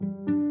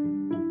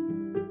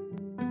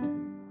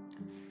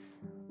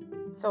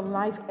So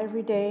life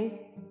every day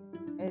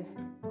is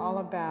all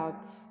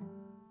about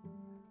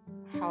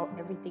how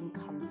everything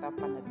comes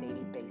up on a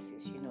daily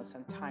basis.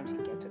 Sometimes you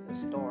get to the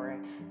store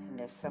and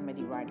there's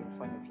somebody right in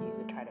front of you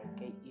who try to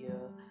get you,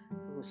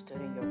 who stood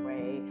in your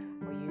way,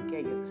 or you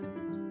get your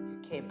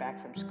kid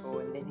back from school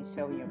and then he's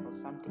telling you about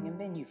something and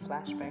then you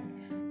flashback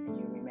and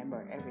you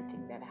remember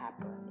everything that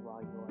happened while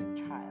you were a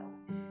child.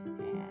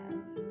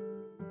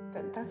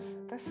 And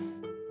that's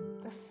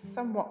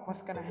somewhat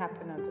what's gonna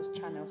happen on this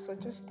channel. So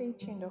just stay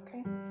tuned,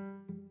 okay?